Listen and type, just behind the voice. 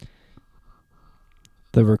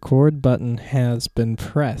The record button has been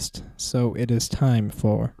pressed, so it is time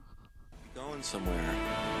for... Going somewhere.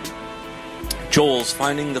 Joel's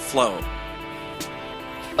Finding the Flow.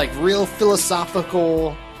 Like real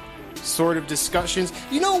philosophical sort of discussions.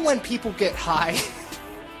 You know when people get high?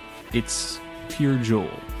 It's pure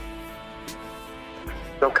Joel.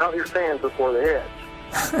 Don't count your fans before they hit.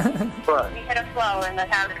 But We hit a flow in the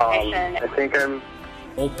conversation. I think I'm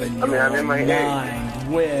Open I'm your in my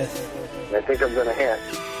mind with I think I'm gonna hit.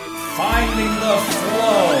 Finding the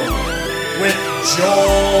Flow with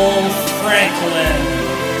Joel Franklin.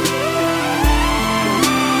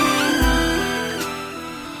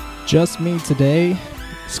 Just me today,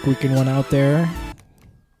 squeaking one out there.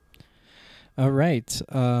 All right,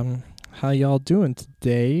 how y'all doing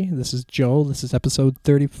today? This is Joel. This is episode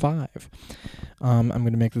 35. I'm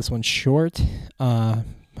going to make this one short,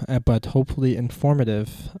 but hopefully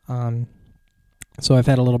informative. So I've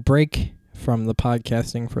had a little break from the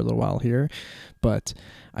podcasting for a little while here, but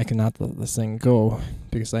I cannot let this thing go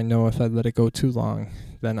because I know if I let it go too long,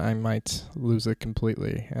 then I might lose it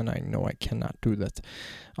completely, and I know I cannot do that.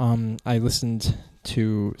 I listened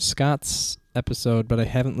to Scott's episode, but I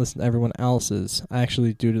haven't listened to everyone else's,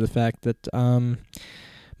 actually due to the fact that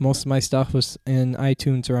most of my stuff was in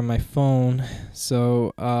iTunes or on my phone,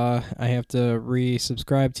 so I have to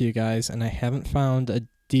resubscribe to you guys, and I haven't found a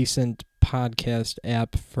decent podcast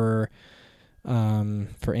app for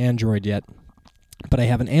Android yet. But I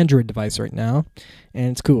have an Android device right now,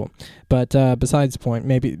 and it's cool. But besides the point,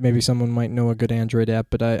 maybe someone might know a good Android app,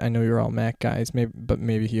 but I know you're all Mac guys.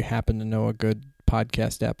 Maybe you happen to know a good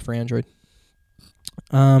podcast app for Android.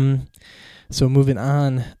 So moving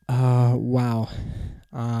on. Wow.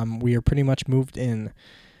 We are pretty much moved in.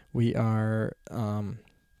 We are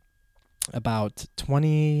about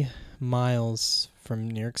 20 miles from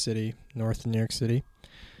New York City, north of New York City.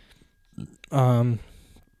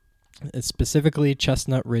 It's specifically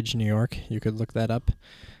Chestnut Ridge, New York. You could look that up,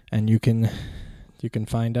 and you can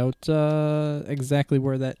find out exactly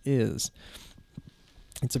where that is.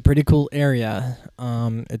 It's a pretty cool area.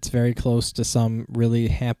 It's very close to some really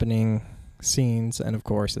happening scenes, and of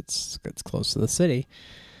course, it's close to the city.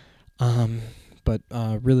 But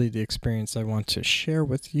really, the experience I want to share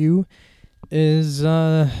with you is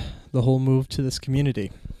the whole move to this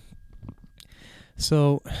community.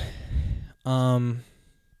 So,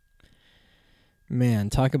 man,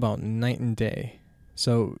 talk about night and day.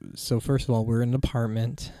 So first of all, we're in an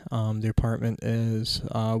apartment. The apartment is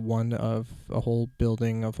one of a whole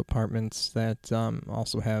building of apartments that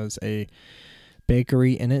also has a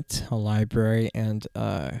bakery in it, a library, and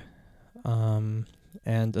a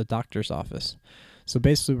doctor's office. So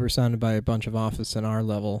basically, we're surrounded by a bunch of office in our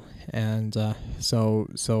level, and so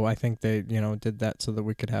I think they did that so that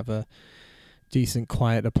we could have a decent,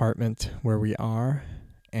 quiet apartment where we are,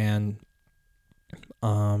 and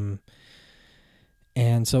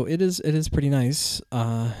so it is pretty nice,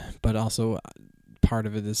 but also part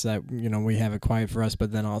of it is that, we have it quiet for us,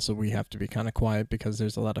 but then also we have to be kind of quiet because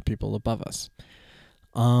there's a lot of people above us,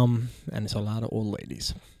 and it's a lot of old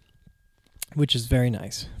ladies, which is very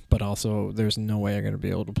nice, but also there's no way I'm going to be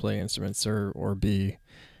able to play instruments or be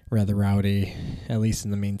rather rowdy, at least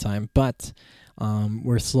in the meantime, but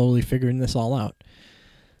we're slowly figuring this all out.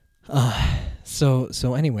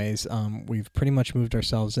 So anyways, we've pretty much moved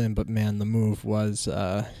ourselves in, but man, the move was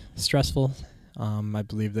stressful. I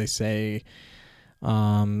believe they say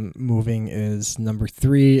moving is number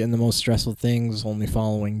 3 in the most stressful things, only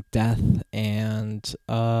following death and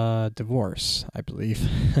divorce, I believe,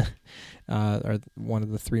 are one of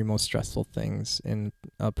the 3 most stressful things in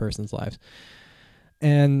a person's lives.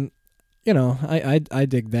 And I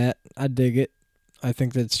dig that. I dig it. I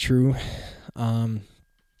think that's true.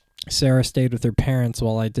 Sarah stayed with her parents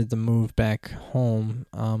while I did the move back home.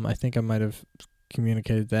 I think I might have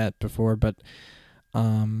communicated that before, but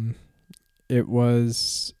it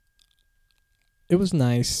was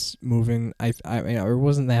nice moving. I mean, it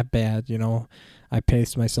wasn't that bad, I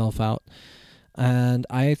paced myself out, and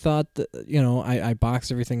I thought that, I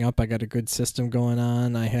boxed everything up. I got a good system going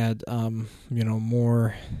on. I had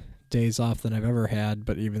more days off than I've ever had,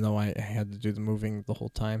 but even though I had to do the moving the whole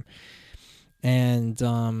time. And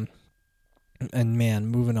man,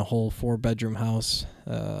 moving a whole 4-bedroom house,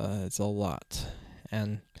 it's a lot.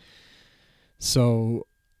 And so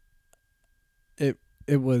it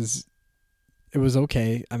was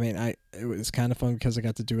okay. I mean, it was kind of fun because I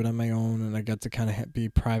got to do it on my own, and I got to kind of be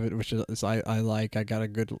private, which is I like. I got a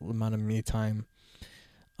good amount of me time.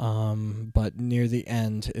 But near the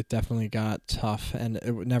end, it definitely got tough, and I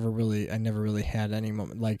never really had any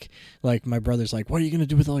moment like my brother's like, what are you gonna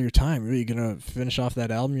do with all your time? Are you gonna finish off that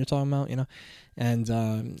album you're talking about? And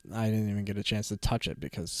I didn't even get a chance to touch it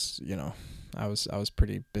because I was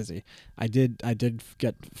pretty busy. I did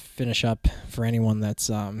finish up for anyone that's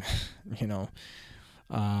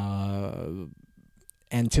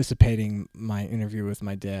anticipating my interview with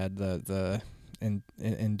my dad, the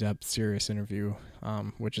in-depth serious interview,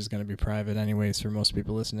 which is going to be private anyways for most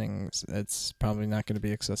people listening. It's probably not going to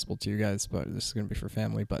be accessible to you guys, but this is going to be for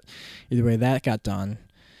family. But either way, that got done,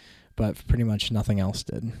 but pretty much nothing else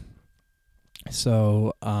did.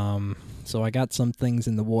 So I got some things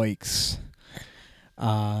in the works,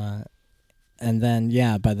 and then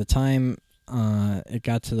by the time it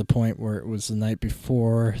got to the point where it was the night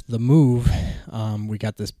before the move, we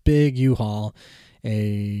got this big U-Haul,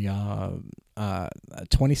 a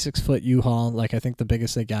 26-foot U-Haul, like I think the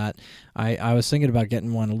biggest they got. I was thinking about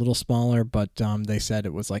getting one a little smaller, but they said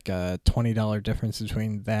it was like a $20 difference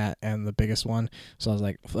between that and the biggest one. So I was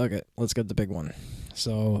like, fuck it, let's get the big one.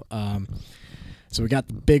 So we got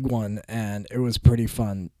the big one, and it was pretty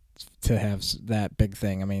fun to have that big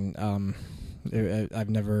thing. I mean, I've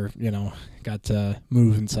never, got to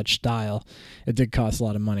move in such style. It did cost a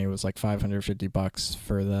lot of money. It was like $550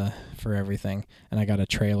 for everything, and I got a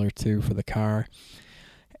trailer too for the car.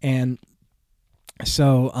 And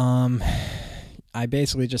so I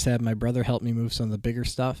basically just had my brother help me move some of the bigger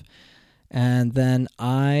stuff, and then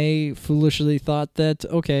I foolishly thought that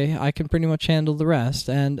okay, I can pretty much handle the rest,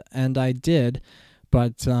 and I did.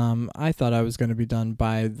 But I thought I was going to be done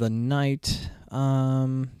by the nighttime,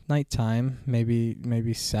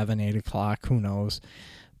 maybe 7, 8 o'clock, who knows.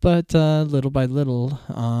 But little by little,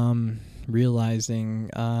 realizing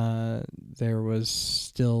there was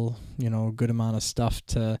still, a good amount of stuff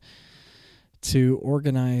to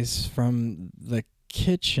organize from the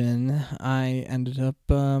kitchen, I ended up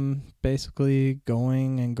basically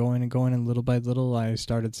going, and little by little I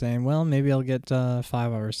started saying, well, maybe I'll get 5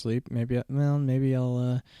 hours sleep, maybe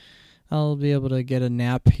I'll be able to get a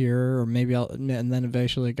nap here, or and then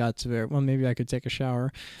eventually it got to well, maybe I could take a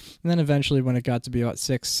shower. And then eventually when it got to be about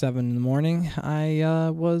 6, 7 in the morning, I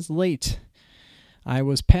was late. I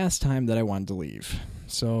was past time that I wanted to leave.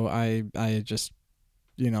 So I just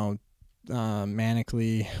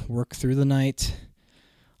manically worked through the night,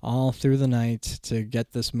 all through the night to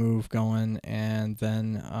get this move going, and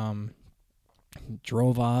then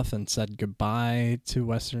drove off and said goodbye to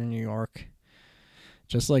Western New York.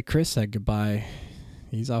 Just like Chris said goodbye.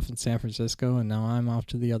 He's off in San Francisco, and now I'm off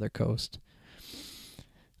to the other coast.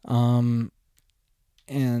 And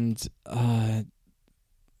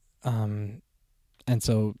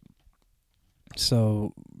so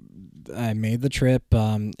I made the trip.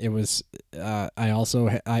 It was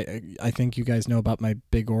I think you guys know about my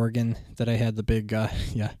big organ that I had, the big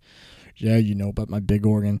you know about my big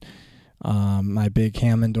organ, my big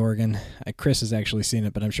Hammond organ. Chris has actually seen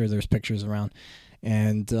it, but I'm sure there's pictures around.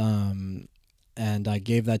 And I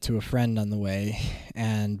gave that to a friend on the way,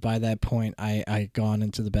 and by that point I gone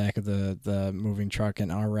into the back of the moving truck,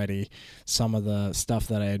 and already some of the stuff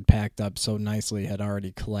that I had packed up so nicely had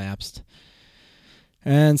already collapsed.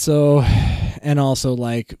 And so, and also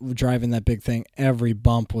like driving that big thing, every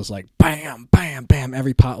bump was like bam, bam, bam,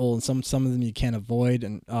 every pothole, and some of them you can't avoid,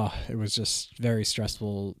 and it was just very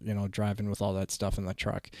stressful, driving with all that stuff in the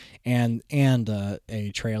truck, and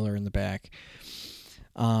a trailer in the back.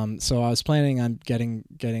 So I was planning on getting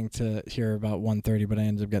to here about 1:30, but I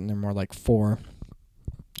ended up getting there more like 4.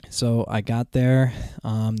 So I got there.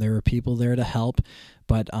 There were people there to help,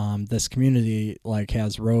 but this community like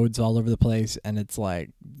has roads all over the place, and it's like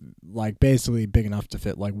basically big enough to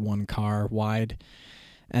fit like one car wide.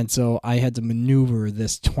 And so I had to maneuver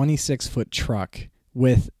this 26-foot truck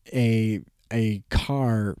with a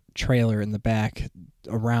car trailer in the back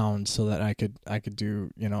around so that I could do,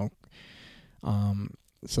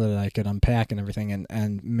 so that I could unpack and everything.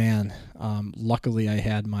 And man, luckily I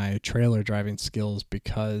had my trailer driving skills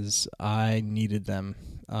because I needed them.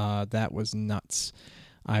 That was nuts.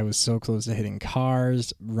 I was so close to hitting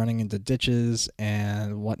cars, running into ditches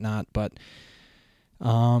and whatnot, but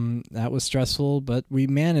that was stressful, but we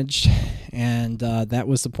managed. And that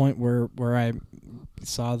was the point where I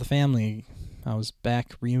saw the family. I was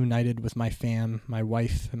back reunited with my my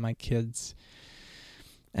wife and my kids.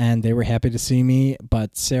 And they were happy to see me,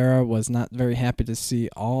 but Sarah was not very happy to see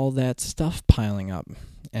all that stuff piling up.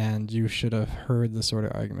 And you should have heard the sort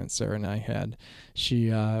of arguments Sarah and I had. She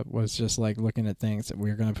was just like looking at things that we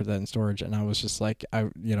were going to put that in storage, and I was just like,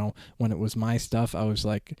 when it was my stuff, I was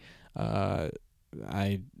like,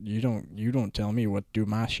 you don't tell me what to do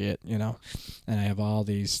my shit, you know. And I have all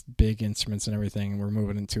these big instruments and everything. We're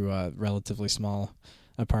moving into a relatively small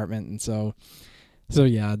apartment, and so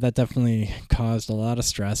yeah, that definitely caused a lot of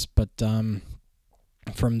stress. But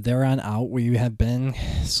from there on out, we have been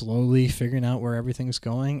slowly figuring out where everything's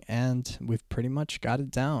going, and we've pretty much got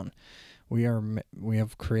it down. We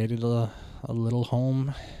have created a little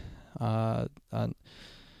home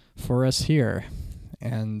for us here,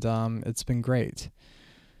 and it's been great.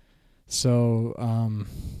 So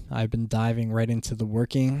I've been diving right into the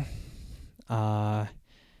working, and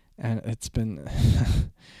it's been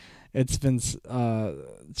it's been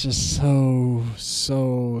just so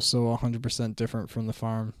 100% different from the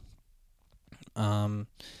farm.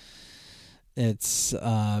 It's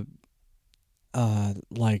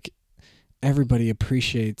like everybody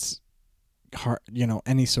appreciates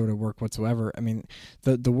any sort of work whatsoever. I mean,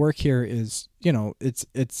 the work here is,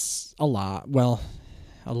 it's a lot. Well,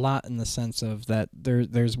 a lot in the sense of that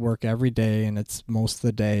there's work every day, and it's most of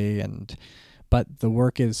the day, but the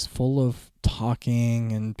work is full of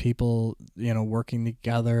talking and people, working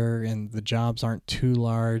together, and the jobs aren't too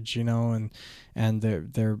large, and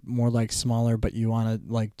they're more like smaller, but you want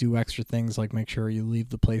to like do extra things, like make sure you leave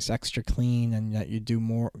the place extra clean, and that you do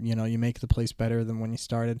more, you make the place better than when you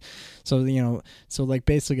started. So, so like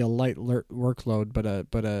basically a light workload,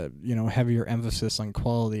 but a heavier emphasis on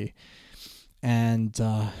quality. And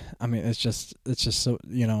I mean, it's just so,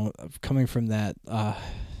 coming from that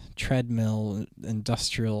treadmill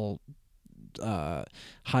industrial high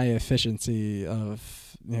efficiency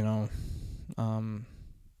of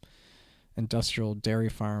industrial dairy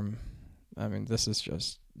farm. I mean, this is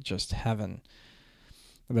just heaven.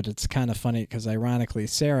 But it's kind of funny because ironically,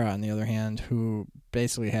 Sarah, on the other hand, who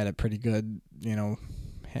basically had it pretty good,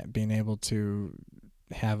 being able to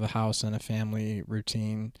have a house and a family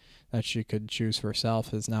routine that she could choose for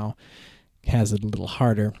herself, has it a little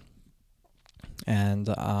harder. And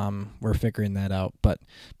we're figuring that out. But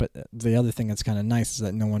the other thing that's kind of nice is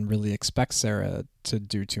that no one really expects Sarah to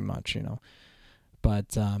do too much,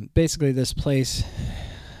 But basically this place,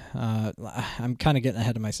 I'm kind of getting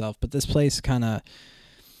ahead of myself, but this place kind of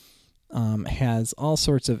has all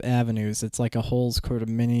sorts of avenues. It's like a whole sort of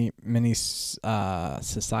mini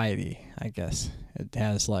society, I guess. It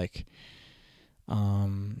has like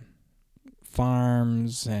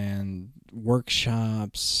farms and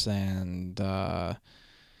workshops and a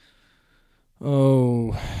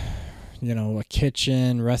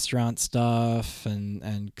kitchen, restaurant stuff,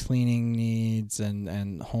 and cleaning needs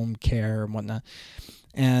and home care and whatnot.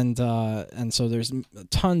 And so there's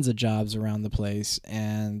tons of jobs around the place,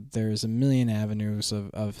 and there's a million avenues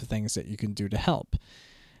of things that you can do to help.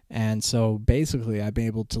 And so basically I've been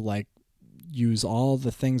able to like use all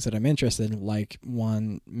the things that I'm interested in, like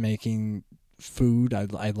one, making food.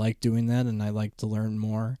 I like doing that, and I like to learn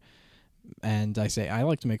more. And I say, I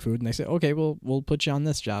like to make food, and they say, okay, well, we'll put you on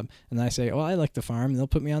this job. And I say, oh, I like to farm, and they'll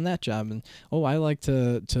put me on that job. And oh, I like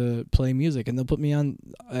to play music, and they'll put me on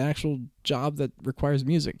an actual job that requires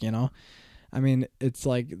music, I mean, it's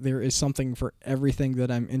like there is something for everything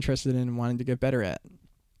that I'm interested in and wanting to get better at.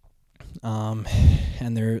 And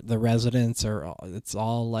the residents it's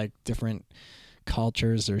all like different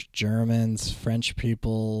cultures. There's Germans, French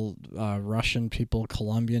people, Russian people,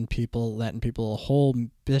 Colombian people, Latin people, a whole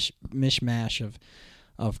mishmash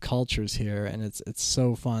of cultures here, and it's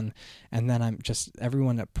so fun. And then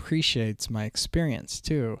everyone appreciates my experience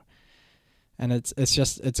too, and it's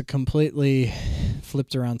a completely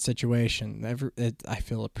flipped around situation. I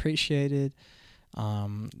feel appreciated.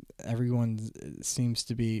 Everyone seems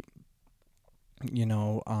to be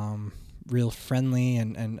real friendly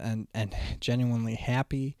and genuinely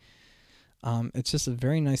happy. It's just a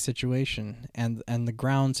very nice situation, and the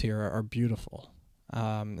grounds here are beautiful.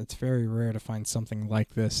 It's very rare to find something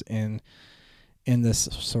like this in this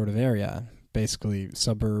sort of area. Basically,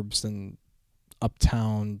 suburbs and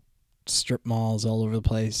uptown strip malls all over the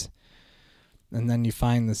place, and then you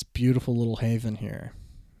find this beautiful little haven here,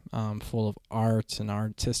 full of art and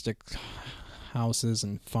artistic houses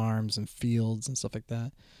and farms and fields and stuff like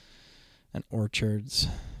that, and orchards.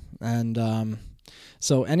 And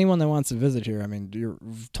so anyone that wants to visit here, I mean, you're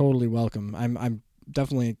totally welcome. I'm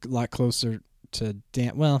definitely a lot closer to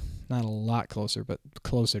Dan. Well, not a lot closer, but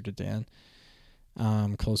closer to Dan.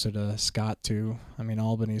 Closer to Scott too. I mean,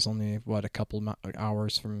 Albany's only a couple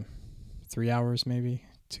hours from 3 hours, maybe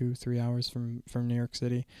 2-3 hours from New York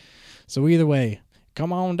City. So either way,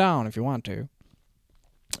 come on down if you want to.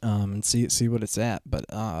 And see what it's at. But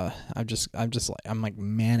I'm like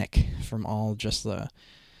manic from all just the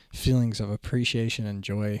feelings of appreciation and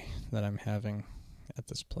joy that I'm having at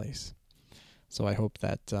this place. So I hope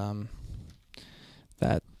that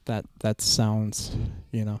that sounds,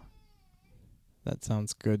 that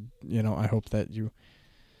sounds good. I hope that you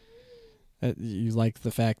like the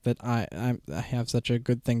fact that I have such a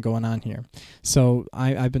good thing going on here. So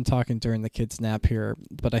I've been talking during the kids' nap here,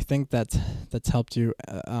 but I think that's helped you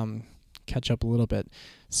catch up a little bit.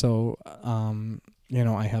 So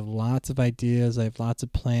I have lots of ideas. I have lots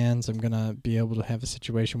of plans. I'm going to be able to have a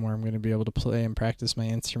situation where I'm going to be able to play and practice my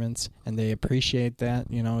instruments, and they appreciate that.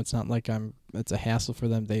 It's not like it's a hassle for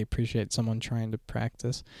them. They appreciate someone trying to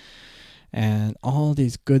practice. And all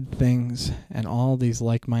these good things and all these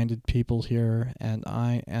like-minded people here, and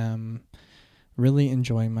I am really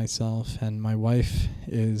enjoying myself, and my wife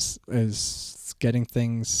is getting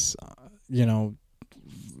things,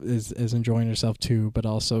 is enjoying herself too, but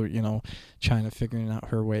also, trying to figuring out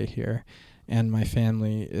her way here. And my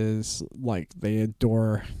family is they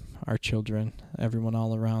adore our children. Everyone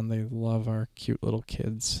all around, they love our cute little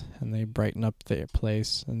kids, and they brighten up their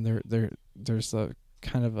place. And there's a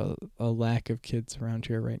kind of a lack of kids around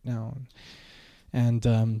here right now.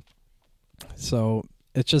 And so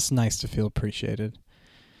it's just nice to feel appreciated.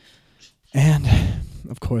 And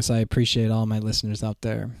of course, I appreciate all my listeners out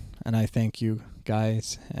there, and I thank you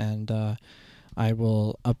guys, and I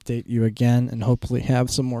will update you again and hopefully have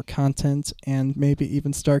some more content, and maybe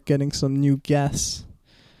even start getting some new guests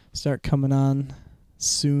start coming on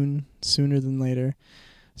sooner than later.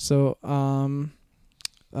 So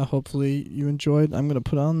hopefully you enjoyed. I'm going to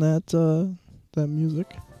put on that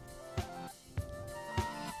music.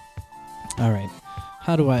 All right.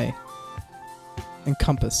 How do I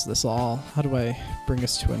encompass this all? How do I bring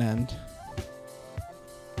us to an end?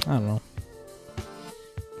 I don't know.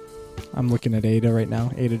 I'm looking at Ada right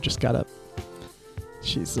now. Ada just got up.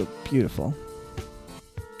 She's so beautiful.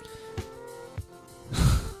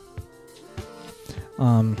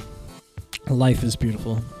 Life is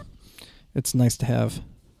beautiful. It's nice to have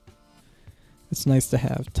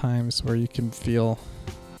times where you can feel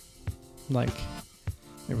like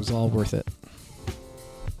it was all worth it.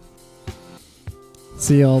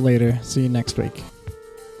 See y'all later. See you next week.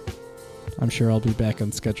 I'm sure I'll be back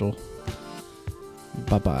on schedule.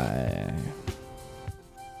 Bye-bye.